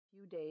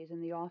few days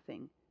in the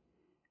offing.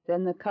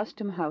 Then the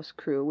custom-house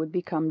crew would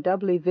become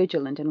doubly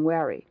vigilant and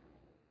wary.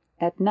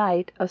 At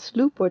night a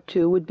sloop or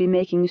two would be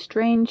making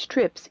strange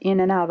trips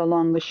in and out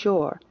along the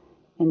shore,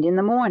 and in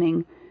the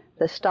morning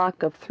the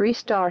stock of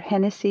three-star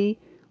Hennessy,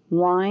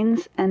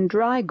 wines, and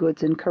dry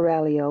goods in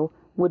Coralio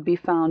would be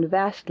found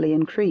vastly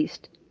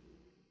increased.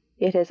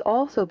 It has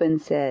also been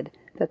said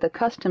that the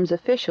customs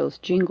officials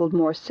jingled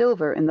more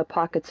silver in the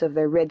pockets of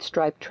their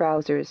red-striped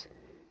trousers,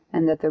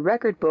 and that the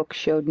record book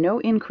showed no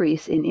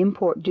increase in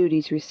import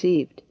duties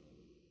received.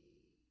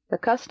 The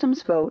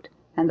customs boat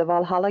and the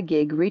Valhalla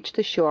gig reached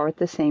the shore at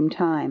the same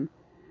time.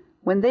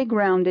 When they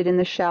grounded in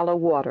the shallow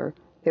water,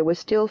 there was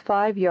still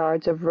 5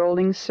 yards of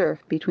rolling surf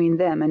between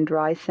them and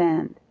dry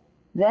sand.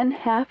 Then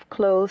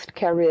half-clothed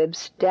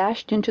Caribs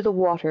dashed into the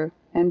water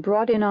and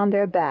brought in on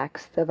their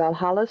backs the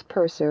Valhalla's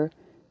purser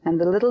and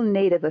the little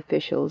native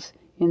officials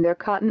in their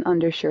cotton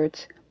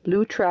undershirts,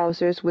 blue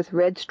trousers with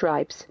red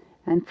stripes,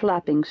 and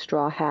flapping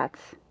straw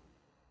hats.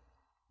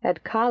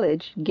 At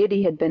college,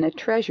 Giddy had been a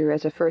treasure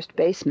as a first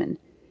baseman.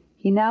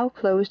 He now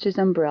closed his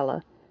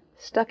umbrella,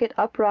 stuck it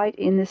upright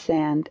in the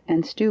sand,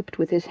 and stooped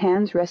with his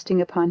hands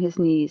resting upon his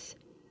knees.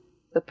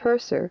 The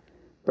purser,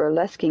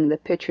 burlesquing the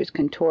pitcher's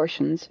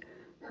contortions,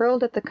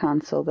 hurled at the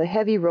consul the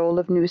heavy roll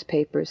of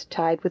newspapers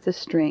tied with a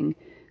string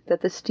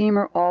that the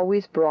steamer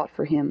always brought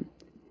for him.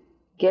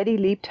 Geddy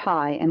leaped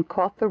high and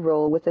caught the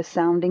roll with a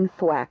sounding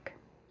thwack.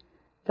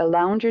 The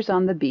loungers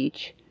on the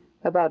beach,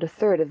 about a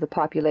third of the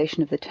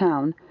population of the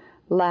town,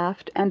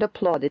 laughed and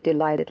applauded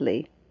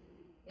delightedly.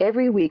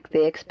 Every week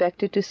they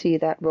expected to see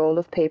that roll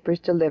of papers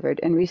delivered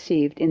and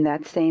received in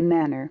that same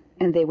manner,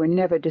 and they were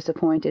never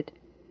disappointed.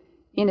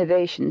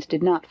 Innovations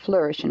did not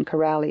flourish in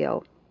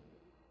Coralio.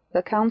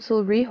 The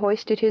consul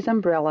rehoisted his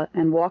umbrella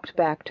and walked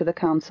back to the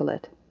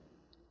consulate.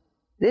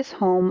 This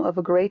home of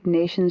a great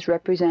nation's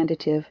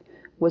representative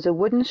was a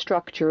wooden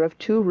structure of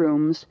 2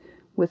 rooms,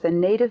 with a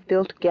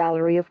native-built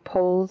gallery of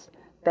poles,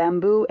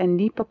 bamboo, and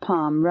nipa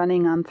palm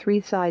running on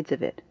 3 sides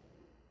of it.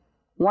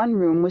 One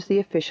room was the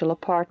official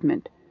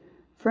apartment,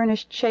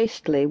 furnished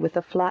chastely with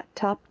a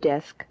flat-top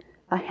desk,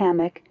 a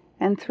hammock,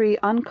 and 3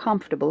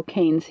 uncomfortable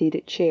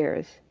cane-seated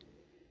chairs.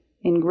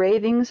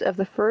 Engravings of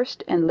the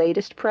first and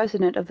latest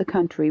president of the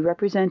country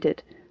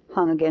represented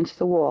hung against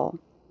the wall.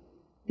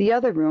 The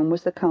other room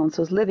was the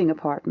consul's living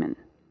apartment.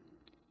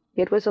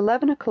 It was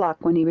 11 o'clock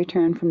when he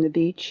returned from the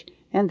beach,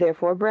 and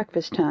therefore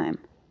breakfast time.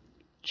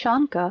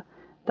 Chanka,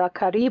 the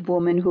Carib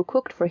woman who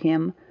cooked for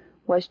him,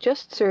 was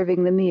just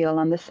serving the meal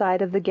on the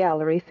side of the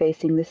gallery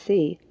facing the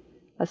sea,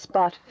 a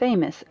spot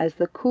famous as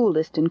the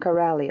coolest in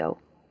Coralio.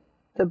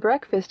 The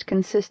breakfast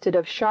consisted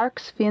of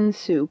shark's fin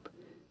soup,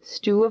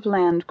 stew of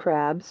land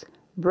crabs,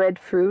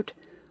 breadfruit,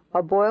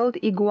 a boiled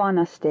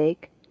iguana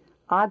steak,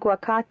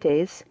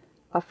 aguacates,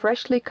 a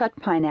freshly cut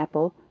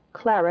pineapple,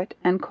 claret,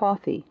 and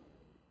coffee.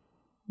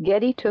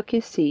 Geddy took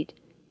his seat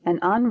and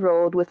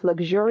unrolled with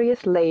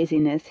luxurious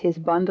laziness his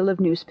bundle of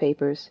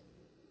newspapers.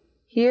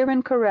 Here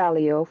in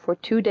Coralio, for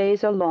 2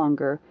 days or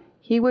longer,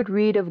 he would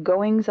read of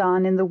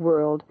goings-on in the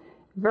world,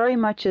 very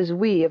much as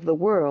we of the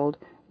world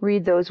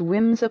read those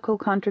whimsical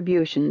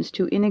contributions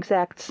to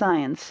inexact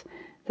science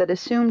that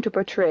assume to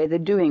portray the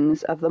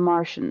doings of the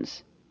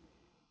Martians.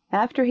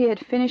 After he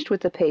had finished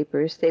with the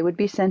papers, they would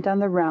be sent on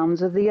the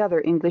rounds of the other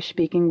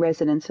English-speaking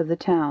residents of the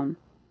town.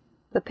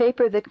 The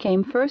paper that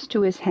came first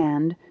to his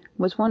hand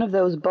was one of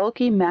those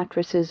bulky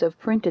mattresses of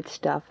printed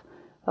stuff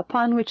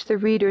upon which the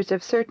readers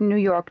of certain New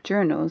York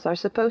journals are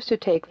supposed to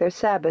take their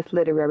Sabbath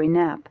literary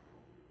nap.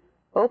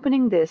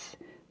 Opening this,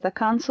 the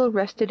consul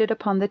rested it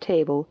upon the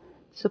table,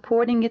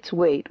 supporting its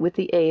weight with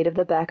the aid of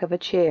the back of a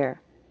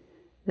chair.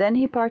 Then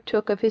he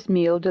partook of his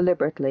meal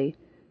deliberately,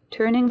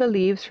 turning the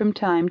leaves from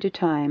time to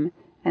time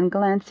and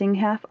glancing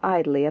half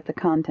idly at the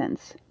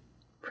contents.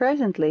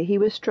 Presently he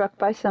was struck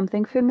by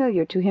something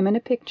familiar to him in a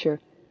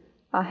picture,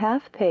 a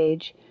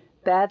half-page,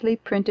 badly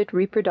printed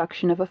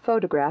reproduction of a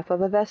photograph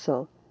of a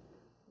vessel.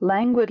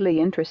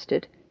 Languidly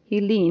interested, he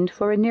leaned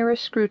for a nearer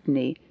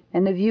scrutiny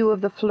and a view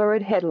of the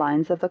florid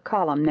headlines of the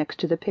column next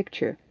to the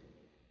picture.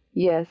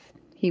 Yes,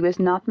 he was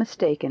not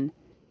mistaken.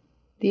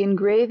 The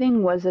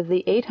engraving was of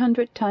the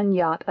 800-ton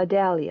yacht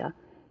Adalia,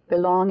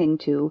 belonging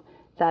to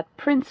that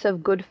prince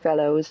of good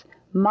fellows,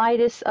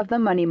 Midas of the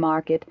money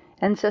market,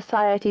 and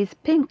society's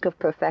pink of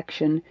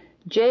perfection,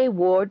 J.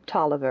 Ward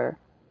Tolliver.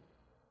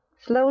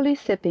 Slowly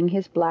sipping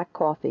his black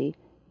coffee,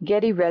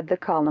 Geddy read the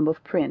column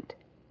of print.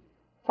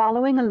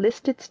 Following a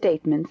listed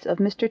statements of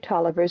Mr.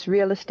 Tolliver's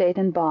real estate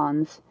and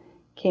bonds,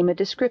 came a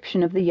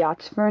description of the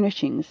yacht's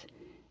furnishings,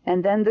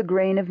 and then the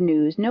grain of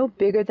news no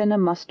bigger than a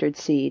mustard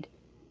seed.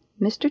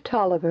 Mr.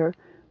 Tolliver,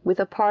 with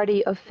a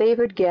party of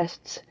favored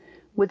guests,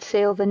 would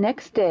sail the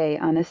next day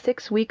on a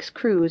 6 weeks'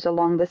 cruise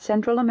along the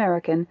Central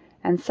American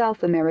and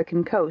South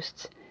American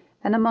coasts,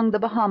 and among the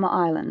Bahama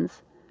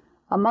Islands.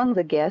 Among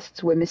the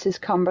guests were Mrs.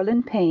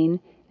 Cumberland Payne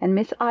and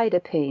Miss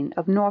Ida Payne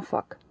of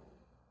Norfolk.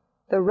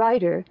 The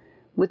writer,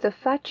 with the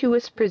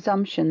fatuous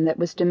presumption that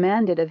was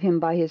demanded of him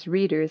by his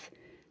readers,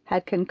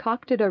 had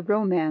concocted a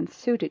romance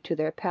suited to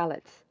their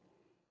palates.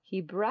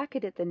 He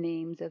bracketed the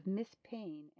names of Miss Payne